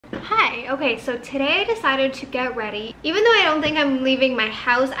Hi. Okay, so today I decided to get ready. Even though I don't think I'm leaving my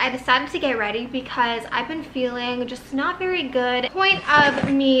house, I decided to get ready because I've been feeling just not very good. The point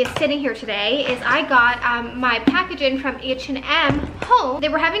of me sitting here today is I got my package in from H&M Home. They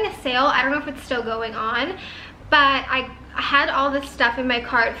were having a sale. I don't know if it's still going on, but I had all this stuff in my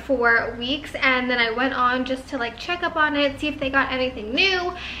cart for weeks, and then I went on just to like check up on it, see if they got anything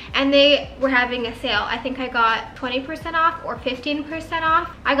new, and they were having a sale. I think I got 20% off or 15%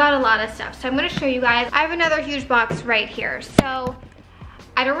 off. I got a lot of stuff, so I'm going to show you guys. I have another huge box right here, so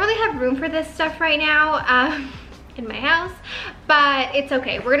I don't really have room for this stuff right now in my house, but it's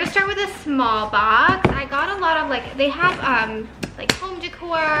okay. We're going to start with a small box. I got a lot of like, they have like home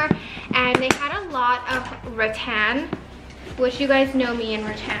decor, and they had a lot of rattan, which you guys know me in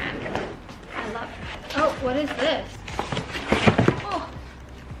rattan. I love it. Oh, what is this? Oh.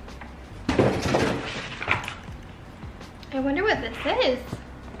 I wonder what this is.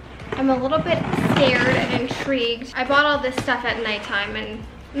 I'm a little bit scared and intrigued. I bought all this stuff at nighttime, and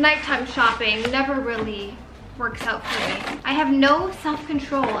nighttime shopping never really works out for me. I have no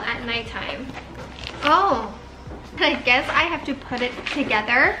self-control at nighttime. Oh, I guess I have to put it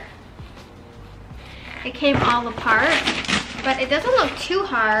together. It came all apart, but it doesn't look too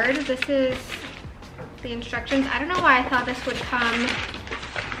hard. This is the instructions. I don't know why I thought this would come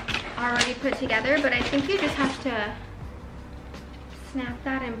already put together, but I think you just have to snap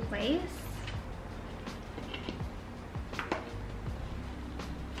that in place.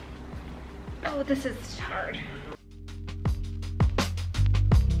 Oh, this is hard.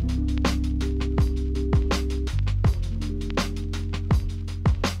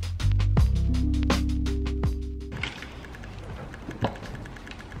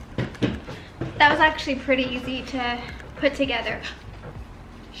 That was actually pretty easy to put together.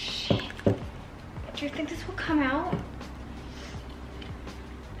 Shit. Do you think this will come out?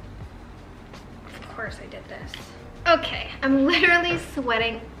 Of course I did this. Okay, I'm literally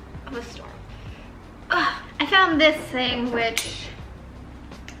sweating up a storm. Ugh, I found this thing, which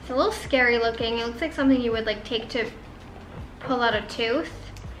it's a little scary looking. It looks like something you would like take to pull out a tooth,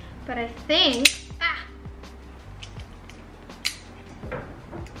 but I think,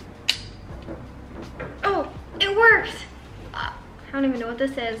 I don't even know what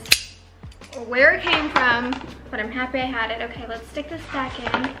this is or where it came from, but I'm happy I had it. Okay, let's stick this back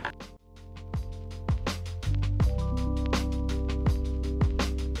in.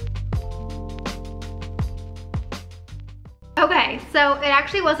 Okay, so it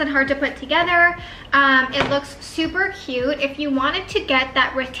actually wasn't hard to put together. It looks super cute. If you wanted to get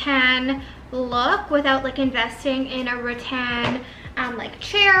that rattan look without like investing in a rattan like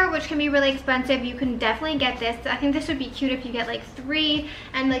chair, which can be really expensive, you can definitely get this. I think this would be cute if you get like 3,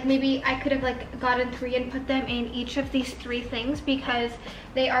 and like maybe I could have like gotten 3 and put them in each of these 3 things because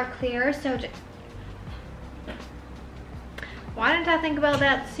they are clear. So why didn't I think about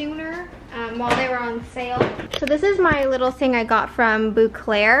that sooner while they were on sale? So this is my little thing I got from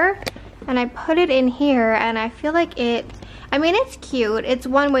Bouclair, and I put it in here, and I feel like it, I mean, it's cute. It's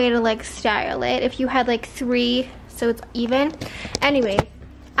one way to like style it if you had like 3 so it's even. Anyway,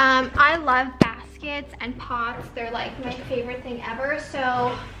 I love baskets and pots. They're like my favorite thing ever,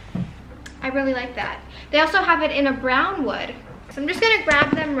 so I really like that. They also have it in a brown wood. So I'm just gonna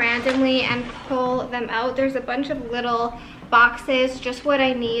grab them randomly and pull them out. There's a bunch of little boxes, just what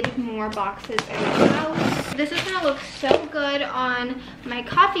I need, more boxes in my house. This is gonna look so good on my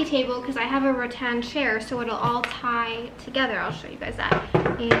coffee table because I have a rattan chair, so it'll all tie together. I'll show you guys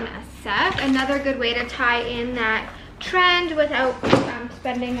that in a sec. Another good way to tie in that trend without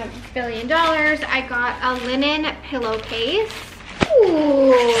spending $1 billion. I got a linen pillowcase.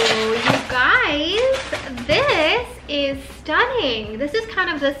 Ooh, you guys, this is stunning. This is kind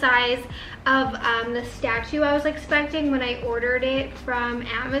of the size of the statue I was expecting when I ordered it from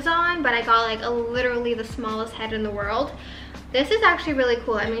Amazon, but I got like literally the smallest head in the world. This is actually really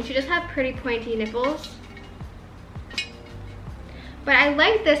cool. I mean, she just had pretty pointy nipples. But I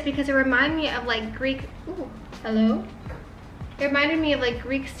like this because it reminded me of like Greek, ooh, hello? It reminded me of like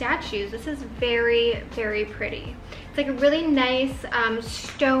Greek statues. This is very, very pretty. It's like a really nice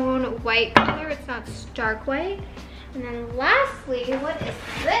stone white color. It's not stark white. And then lastly, what is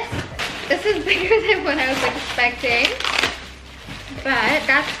this? This is bigger than what I was expecting. But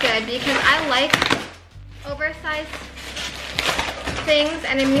that's good because I like oversized things,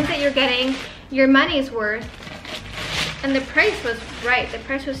 and it means that you're getting your money's worth And the price was right. The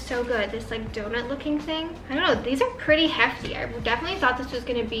price was so good. This like donut looking thing. I don't know, these are pretty hefty. I definitely thought this was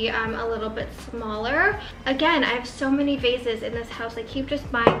gonna be a little bit smaller. Again, I have so many vases in this house. I keep just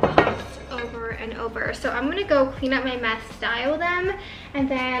buying pots over and over. So I'm gonna go clean up my mess, style them, and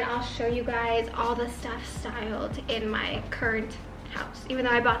then I'll show you guys all the stuff styled in my current house, even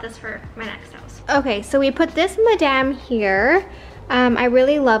though I bought this for my next house. Okay, so we put this madame here. I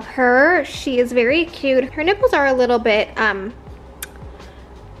really love her. She is very cute. Her nipples are a little bit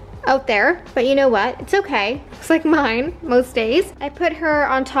out there, but you know what? It's okay. It's like mine most days. I put her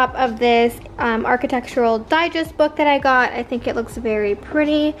on top of this architectural digest book that I got. I think it looks very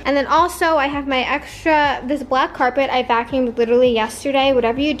pretty. And then also I have my extra, this black carpet I vacuumed literally yesterday.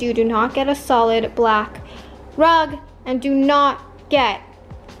 Whatever you do not get a solid black rug, and do not get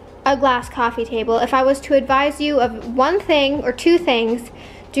a glass coffee table. If I was to advise you of one thing or two things,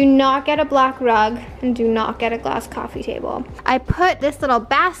 do not get a black rug and do not get a glass coffee table. I put this little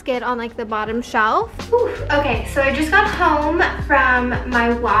basket on like the bottom shelf. Whew. Okay, so I just got home from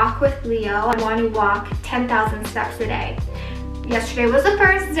my walk with Leo. I want to walk 10,000 steps a day. Yesterday was the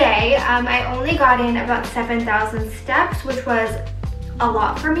first day. I only got in about 7,000 steps, which was a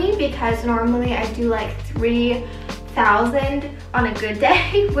lot for me because normally I do like 3,000 on a good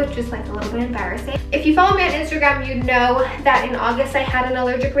day, which is like a little bit embarrassing. If you follow me on Instagram, you know that in August I had an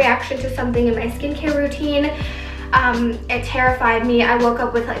allergic reaction to something in my skincare routine. It terrified me. I woke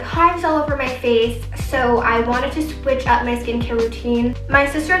up with like hives all over my face, so I wanted to switch up my skincare routine. My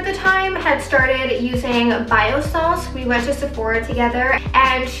sister at the time had started using Biosalts. We went to Sephora together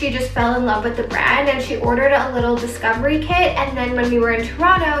and she just fell in love with the brand, and she ordered a little discovery kit, and then when we were in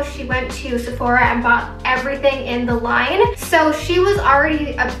Toronto, she went to Sephora and bought everything in the line. So she was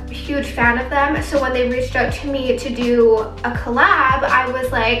already a huge fan of them, so when they reached out to me to do a collab, I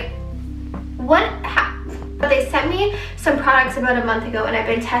was like, what? They sent me some products about a month ago and I've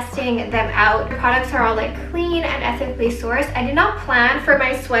been testing them out. The products are all like clean and ethically sourced. I did not plan for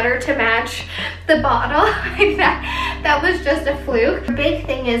my sweater to match the bottle. that was just a fluke. The big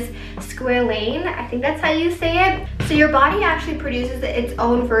thing is squalane. I think that's how you say it. So your body actually produces its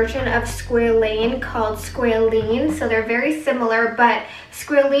own version of squalane called squalene. So they're very similar, but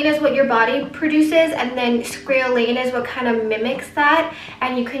squalene is what your body produces, and then squalane is what kind of mimics that,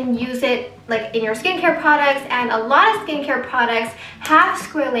 and you can use it like in your skincare products, and a lot of skincare products have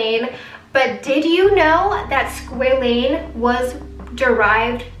squalane. But did you know that squalane was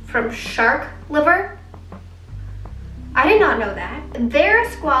derived from shark liver? I did not know that. Their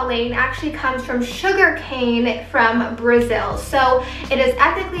squalane actually comes from sugar cane from Brazil. So it is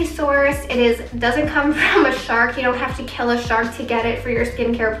ethically sourced. It doesn't come from a shark. You don't have to kill a shark to get it for your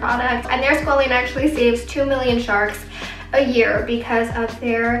skincare products. And their squalane actually saves 2 million sharks a year because of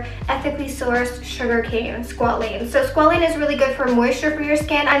their ethically sourced sugarcane squalane. So squalane is really good for moisture for your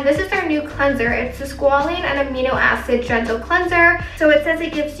skin, and this is their new cleanser. It's a squalane and amino acid gentle cleanser. So it says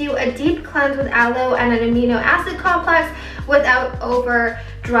it gives you a deep cleanse with aloe and an amino acid complex without over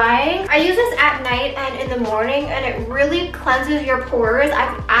drying. I use this at night and in the morning, and it really cleanses your pores.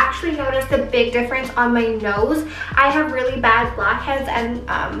 I've actually noticed a big difference on my nose. I have really bad blackheads, and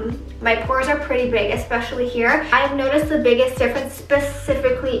my pores are pretty big, especially here. I've noticed the biggest difference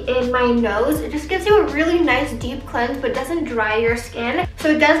specifically in my nose. It just gives you a really nice deep cleanse, but doesn't dry your skin. So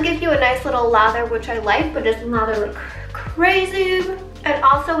it does give you a nice little lather, which I like, but doesn't lather like crazy. And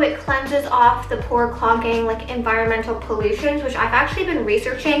also it cleanses off the pore clogging like environmental pollutions, which I've actually been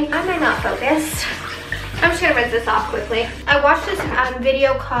researching. I might not focus. I'm just gonna rinse this off quickly. I watched this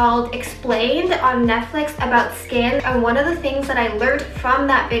video called Explained on Netflix about skin, and one of the things that I learned from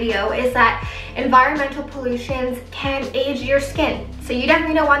that video is that environmental pollutions can age your skin. So you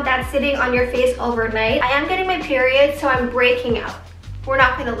definitely don't want that sitting on your face overnight. I am getting my period, so I'm breaking out. We're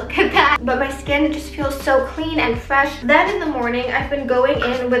not gonna look at that, but my skin just feels so clean and fresh. Then in the morning, I've been going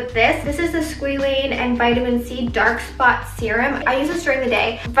in with this. This is the Squalane and Vitamin C Dark Spot Serum. I use this during the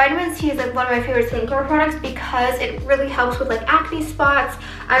day. Vitamin C is like one of my favorite skincare products because it really helps with like acne spots.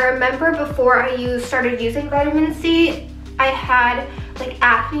 I remember before I started using vitamin C, I had like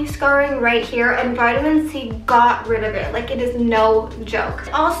acne scarring right here, and vitamin C got rid of it. Like, it is no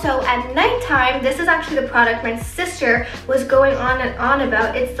joke. Also at nighttime, this is actually the product my sister was going on and on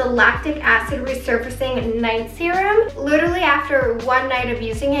about. It's the lactic acid resurfacing night serum. Literally after one night of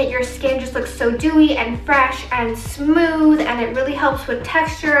using it, your skin just looks so dewy and fresh and smooth, and it really helps with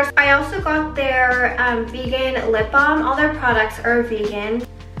textures. I also got their vegan lip balm. All their products are vegan.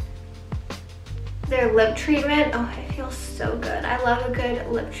 Their lip treatment, oh, it feels so good. I love a good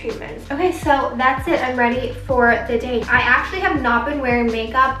lip treatment. Okay, so that's it. I'm ready for the day. I actually have not been wearing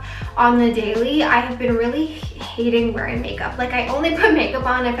makeup on the daily. I have been really hating wearing makeup. Like, I only put makeup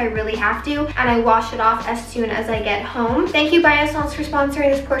on if I really have to, and I wash it off as soon as I get home. Thank you Biossance for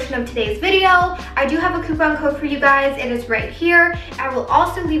sponsoring this portion of today's video. I do have a coupon code for you guys. It is right here. I will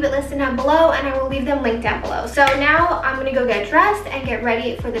also leave it listed down below, and I will leave them linked down below. So now I'm gonna go get dressed and get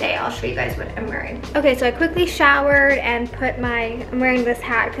ready for the day. I'll show you guys what I'm wearing. Okay, so I quickly showered and put I'm wearing this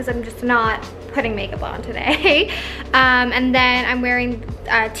hat because I'm just not putting makeup on today. And then I'm wearing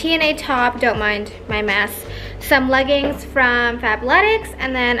a TNA top, don't mind my mess, some leggings from Fabletics,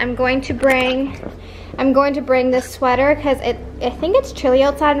 and then I'm going to bring this sweater because I think it's chilly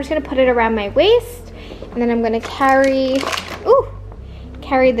outside. I'm just gonna put it around my waist, and then I'm gonna carry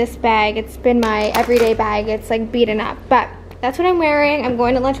this bag. It's been my everyday bag. It's like beaten up, but that's what I'm wearing. I'm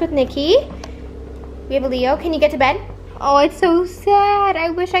going to lunch with Nikki. We have a Leo. Can you get to bed? Oh, it's so sad.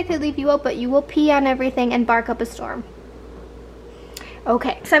 I wish I could leave you out, but you will pee on everything and bark up a storm.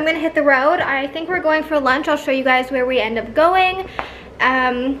 Okay, so I'm gonna hit the road. I think we're going for lunch. I'll show you guys where we end up going.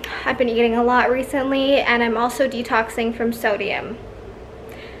 I've been eating a lot recently, and I'm also detoxing from sodium.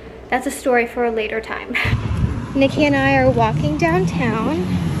 That's a story for a later time. Nikki and I are walking downtown.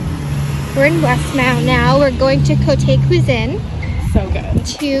 We're in Westmount now. We're going to Côté Cuisine. So good.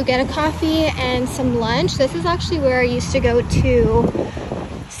 To get a coffee and some lunch. This is actually where I used to go to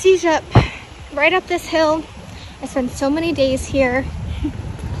Cégep, right up this hill. I spent so many days here.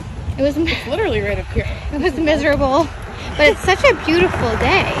 It's literally right up here. It was miserable, but it's such a beautiful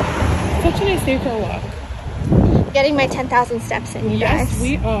day. Such a nice day for a walk. Getting my 10,000 steps in, you guys. Yes,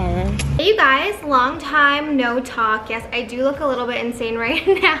 we are. Hey, you guys, long time no talk. Yes, I do look a little bit insane right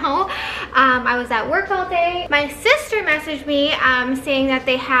now. I was at work all day. My sister messaged me saying that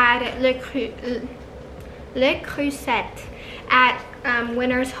they had Le Creuset at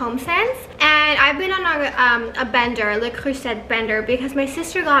Winners Home Sense, and I've been on a bender, Le Creuset bender, because my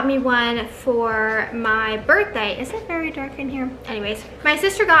sister got me one for my birthday. Is it very dark in here? Anyways, my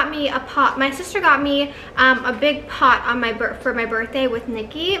sister got me a pot. My sister got me a big pot on for my birthday with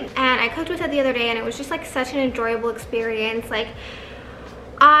Nikki, and I cooked with it the other day, and it was just like such an enjoyable experience. Like,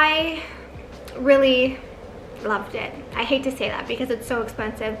 I really loved it. I hate to say that because it's so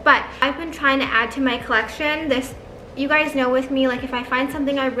expensive, but I've been trying to add to my collection. You guys know with me, like, if I find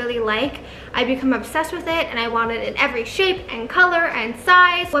something I really like, I become obsessed with it, and I want it in every shape and color and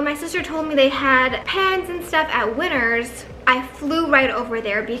size. When my sister told me they had pans and stuff at Winners, I flew right over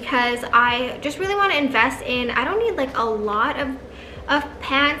there because I just really want to invest in, I don't need like a lot of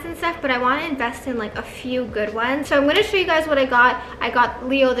pans and stuff, but I want to invest in like a few good ones. So I'm going to show you guys what I got. I got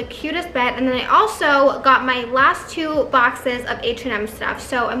Leo the cutest bed, and then I also got my last 2 boxes of H&M stuff.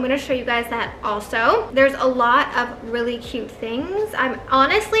 So I'm going to show you guys that also. There's a lot of really cute things. I'm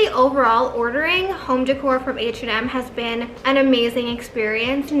honestly, overall, ordering home decor from H&M has been an amazing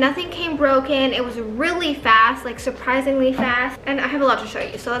experience. Nothing came broken. It was really fast, like surprisingly fast, and I have a lot to show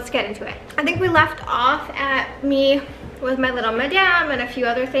you, so let's get into it. I think we left off at me with my little madame and a few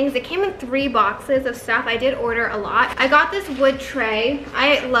other things. It came in 3 boxes of stuff. I did order a lot. I got this wood tray.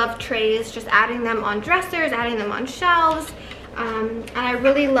 I love trays, just adding them on dressers, adding them on shelves. And I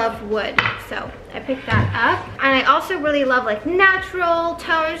really love wood, so I picked that up. And I also really love like natural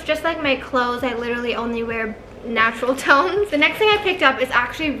tones, just like my clothes. I literally only wear natural tones. The next thing I picked up is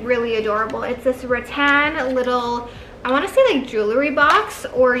actually really adorable. It's this rattan little, I want to say like jewelry box,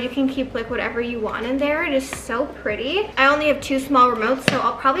 or you can keep like whatever you want in there. It is so pretty. I only have 2 small remotes, so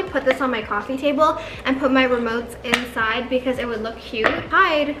I'll probably put this on my coffee table and put my remotes inside because it would look cute.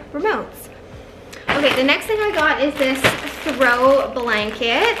 Hide remotes. Okay, the next thing I got is this throw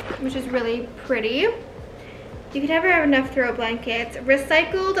blanket, which is really pretty. You can never have enough throw blankets.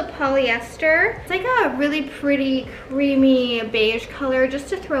 Recycled polyester. It's like a really pretty creamy beige color just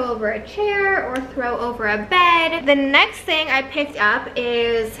to throw over a chair or throw over a bed. The next thing I picked up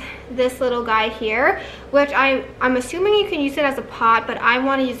is this little guy here, which I'm assuming you can use it as a pot, but I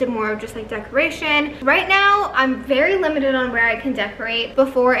want to use it more of just like decoration. Right now, I'm very limited on where I can decorate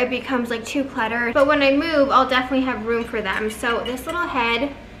before it becomes like too cluttered. But when I move, I'll definitely have room for them. So this little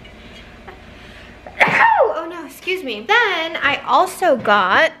head, oh no, excuse me. Then I also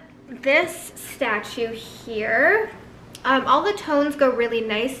got this statue here. All the tones go really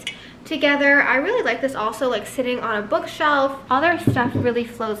nice together. I really like this also, like sitting on a bookshelf. All their stuff really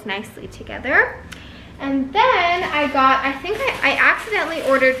flows nicely together. And then I got, I think I accidentally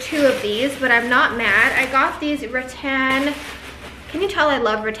ordered 2 of these, but I'm not mad. I got these rattan, can you tell I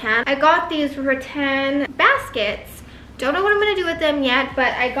love rattan? I got these rattan baskets. Don't know what I'm gonna do with them yet,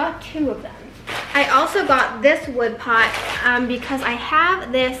 but I got 2 of them. I also got this wood pot because I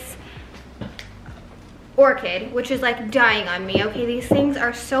have this orchid, which is like dying on me. Okay, these things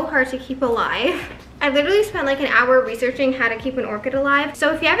are so hard to keep alive. I literally spent like an hour researching how to keep an orchid alive.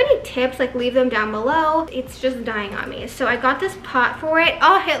 So if you have any tips, like leave them down below. It's just dying on me. So I got this pot for it.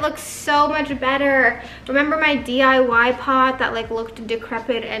 Oh, it looks so much better. Remember my DIY pot that like looked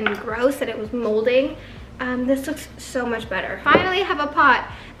decrepit and gross and it was molding? This looks so much better. Finally have a pot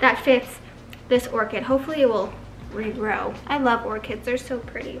that fits this orchid. Hopefully it will regrow. I love orchids, they're so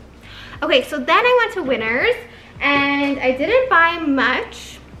pretty. Okay, so then I went to Winners and I didn't buy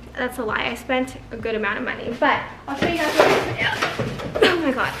much. That's a lie, I spent a good amount of money, but I'll show you guys what I spent. Oh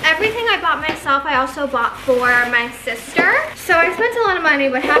my god, everything I bought myself, I also bought for my sister. So I spent a lot of money,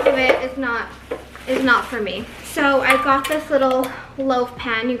 but half of it is not for me. So I got this little loaf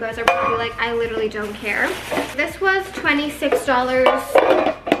pan. You guys are probably like, I literally don't care. This was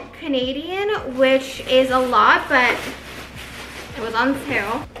 $26 Canadian, which is a lot, but it was on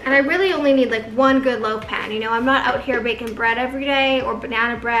sale. And I really only need like one good loaf pan. You know, I'm not out here baking bread every day or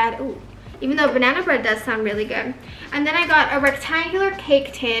banana bread. Ooh, even though banana bread does sound really good. And then I got a rectangular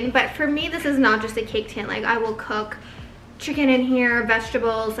cake tin, but for me, this is not just a cake tin. Like I will cook chicken in here,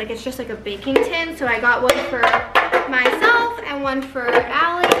 vegetables, like it's just like a baking tin. So I got one for myself and one for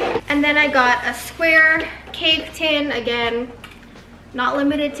Allie. And then I got a square cake tin, again, not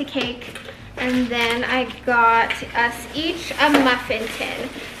limited to cake. And then I got us each a muffin tin.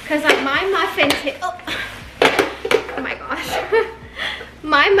 Because like my muffin tin, oh my gosh.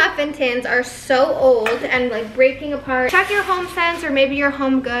 My muffin tins are so old and like breaking apart. Check your HomeSense or maybe your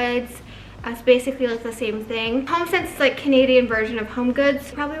Home Goods. It's basically like the same thing. HomeSense is like Canadian version of Home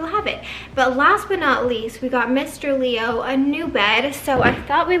Goods. Probably will have it. But last but not least, we got Mr. Leo a new bed. So I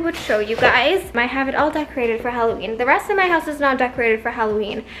thought we would show you guys. I have it all decorated for Halloween. The rest of my house is not decorated for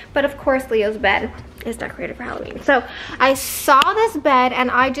Halloween. But of course, Leo's bed is decorated for Halloween. So I saw this bed and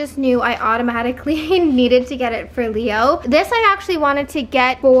I just knew I automatically needed to get it for Leo. This I actually wanted to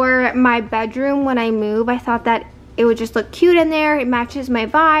get for my bedroom when I move. I thought that it would just look cute in there. It matches my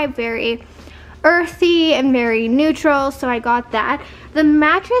vibe, very earthy and very neutral, so I got that. The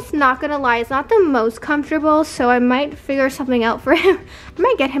mattress, not gonna lie, is not the most comfortable, so I might figure something out for him. I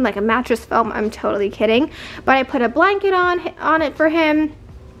might get him like a mattress foam. I'm totally kidding. But I put a blanket on it for him.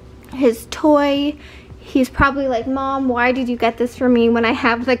 His toy. He's probably like, Mom, why did you get this for me when I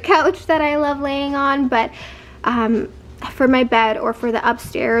have the couch that I love laying on? But for my bed or for the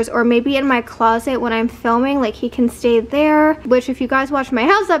upstairs or maybe in my closet when I'm filming, like he can stay there, which if you guys watch my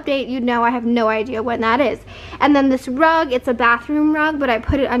house update, you know I have no idea when that is. And then this rug, it's a bathroom rug, but I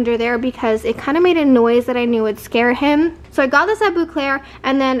put it under there because it kind of made a noise that I knew would scare him. So I got this at Bouclair,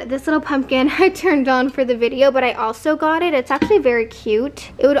 and then this little pumpkin I turned on for the video, but I also got it. It's actually very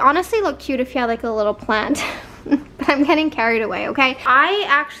cute. It would honestly look cute if you had like a little plant. But I'm getting carried away, okay? I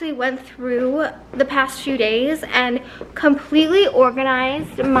actually went through the past few days and completely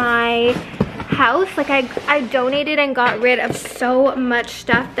organized my house. Like I donated and got rid of so much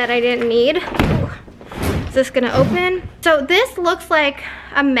stuff that I didn't need. Ooh. Is this gonna open? So this looks like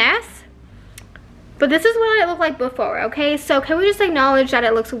a mess, but this is what it looked like before, okay? So can we just acknowledge that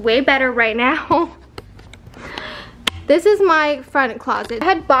it looks way better right now? This is my front closet. I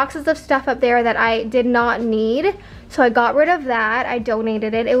had boxes of stuff up there that I did not need, so I got rid of that. I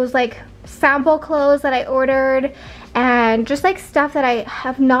donated it. It was like sample clothes that I ordered and just like stuff that I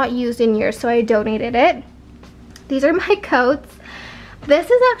have not used in years, so I donated it. These are my coats.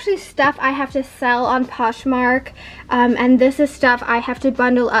 This is actually stuff I have to sell on Poshmark, and this is stuff I have to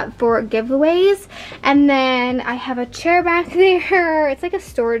bundle up for giveaways. And then I have a chair back there. It's like a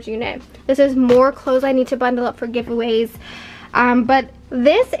storage unit. This is more clothes I need to bundle up for giveaways. But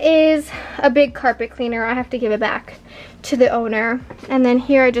this is a big carpet cleaner. I have to give it back to the owner. And then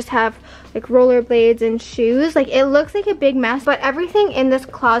here I just have like rollerblades and shoes. Like it looks like a big mess, but everything in this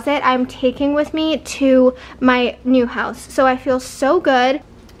closet I'm taking with me to my new house. So I feel so good.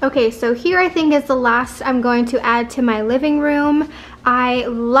 Okay, so here I think is the last I'm going to add to my living room. I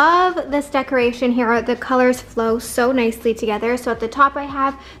love this decoration here. The colors flow so nicely together. So at the top I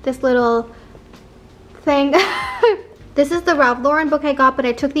have this little thing. This is the Ralph Lauren book I got, but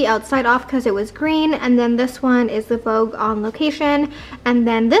I took the outside off because it was green. And then this one is the Vogue On Location. And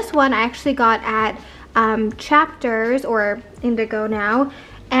then this one I actually got at Chapters, or Indigo now.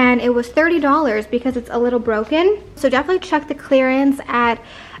 And it was $30 because it's a little broken. So definitely check the clearance at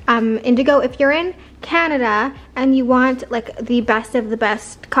Indigo. If you're in Canada and you want like the best of the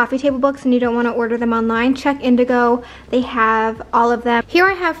best coffee table books and you don't want to order them online, check Indigo. They have all of them. Here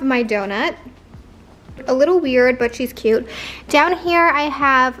I have my donut. A little weird, but she's cute. Down here I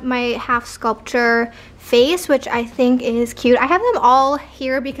have my half sculpture face, which I think is cute. I have them all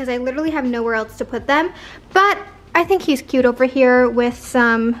here because I literally have nowhere else to put them, but I think he's cute over here with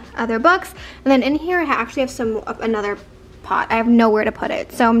some other books. And then in here I actually have another pot. I have nowhere to put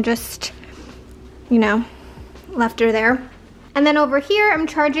it. So I'm just, you know, left her there. And then over here I'm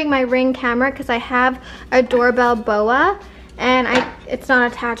charging my Ring camera because I have a doorbell boa and it's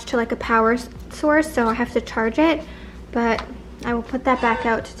not attached to like a power source, so I have to charge it. But I will put that back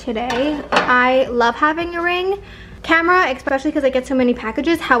out today. I love having a Ring camera, especially because I get so many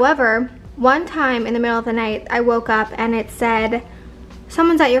packages. However, one time in the middle of the night, I woke up and it said,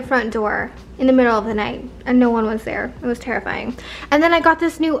 someone's at your front door in the middle of the night, and no one was there. It was terrifying. And then I got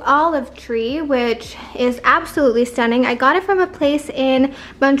this new olive tree, which is absolutely stunning. I got it from a place in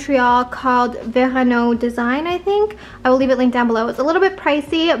Montreal called Verano Design, I think. I will leave it linked down below. It's a little bit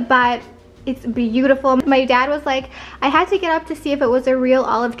pricey, but it's beautiful. My dad was like, I had to get up to see if it was a real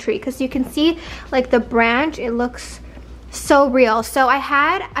olive tree because you can see like the branch, it looks so real. So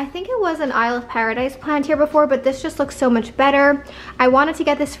I think it was an Isle of Paradise plant here before, but this just looks so much better. I wanted to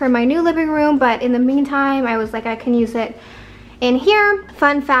get this for my new living room, but in the meantime, I was like, I can use it in here.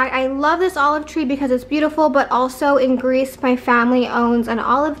 Fun fact, I love this olive tree because it's beautiful, but also in Greece, my family owns an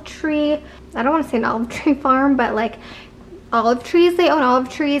olive tree. I don't want to say an olive tree farm, but like olive trees. They own olive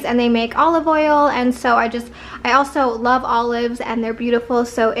trees and they make olive oil, and so I also love olives and they're beautiful,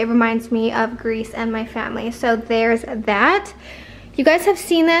 so it reminds me of Greece and my family. So there's that. You guys have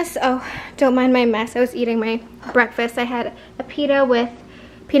seen this. Oh, don't mind my mess. I was eating my breakfast. I had a pita with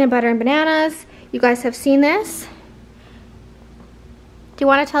peanut butter and bananas. You guys have seen this. Do you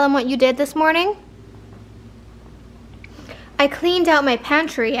want to tell them what you did this morning? I cleaned out my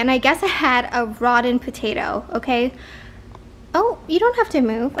pantry and I guess I had a rotten potato, okay? Oh, you don't have to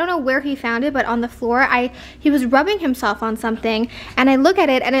move. I don't know where he found it, but on the floor, he was rubbing himself on something, and I look at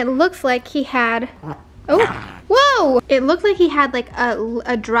it, and it looks like he had, oh, whoa! It looked like he had like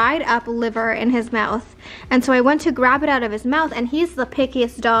a dried up liver in his mouth, and so I went to grab it out of his mouth, and he's the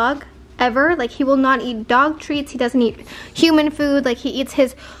pickiest dog ever. Like, he will not eat dog treats, he doesn't eat human food, like he eats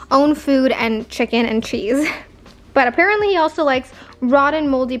his own food and chicken and cheese. But apparently he also likes rotten,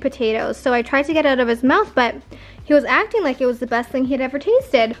 moldy potatoes, so I tried to get it out of his mouth, but he was acting like it was the best thing he'd ever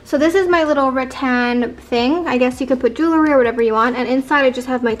tasted. So this is my little rattan thing. I guess you could put jewelry or whatever you want. And inside I just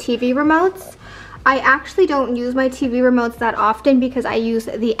have my TV remotes. I actually don't use my TV remotes that often because I use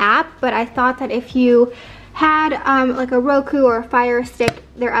the app. But I thought that if you had like a Roku or a Fire Stick,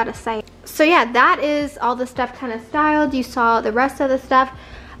 they're out of sight. So yeah, that is all the stuff kind of styled. You saw the rest of the stuff.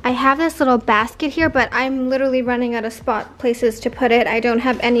 I have this little basket here, but I'm literally running out of places to put it. I don't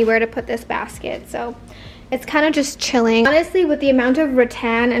have anywhere to put this basket. So it's kind of just chilling. Honestly, with the amount of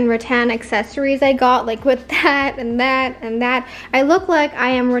rattan and rattan accessories I got, like with that and that and that, I look like I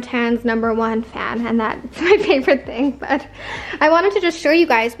am rattan's #1 fan, and that's my favorite thing. But I wanted to just show you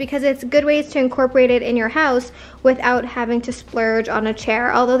guys because it's good ways to incorporate it in your house without having to splurge on a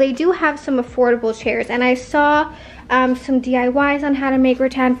chair. Although they do have some affordable chairs, and I saw some DIYs on how to make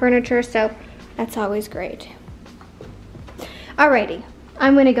rattan furniture, so that's always great. Alrighty,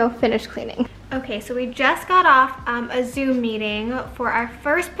 I'm gonna go finish cleaning. Okay, so we just got off a Zoom meeting for our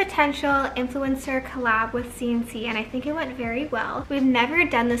first potential influencer collab with CNC, and I think it went very well. We've never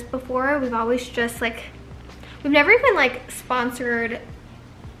done this before. We've always just like, we've never even like sponsored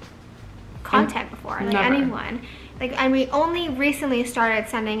content before, like anyone. Like, and we only recently started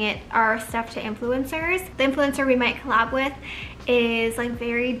sending our stuff to influencers. The influencer we might collab with is like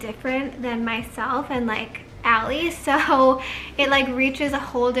very different than myself and like Allie, so it like reaches a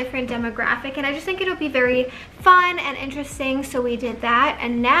whole different demographic, and I just think it'll be very fun and interesting. So we did that,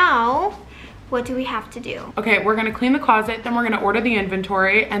 and now what do we have to do? Okay, we're gonna clean the closet, then we're gonna order the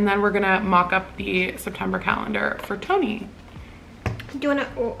inventory, and then we're gonna mock up the September calendar for Tony. Do you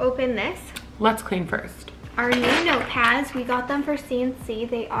want to open this? Let's clean first. Our new notepads, we got them for CNC.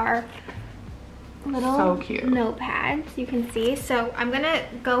 They are little so cute notepads, you can see. So I'm gonna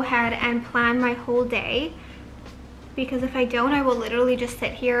go ahead and plan my whole day, because if I don't, I will literally just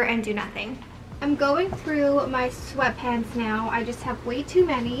sit here and do nothing. I'm going through my sweatpants now. I just have way too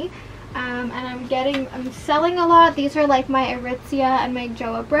many, and I'm selling a lot. These are like my Aritzia and my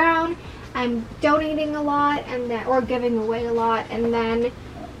Joa Brown. I'm donating a lot or giving away a lot, and then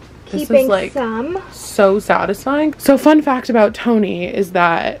keeping like some. So satisfying. So fun fact about Tony is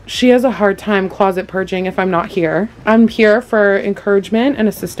that she has a hard time closet purging if I'm not here. I'm here for encouragement and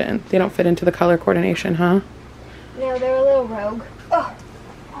assistance. They don't fit into the color coordination, huh? No, they're a little rogue. Oh,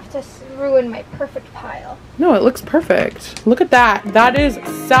 I have to ruin my perfect pile. No, it looks perfect. Look at that. That is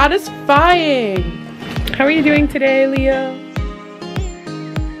satisfying. How are you doing today, Leah?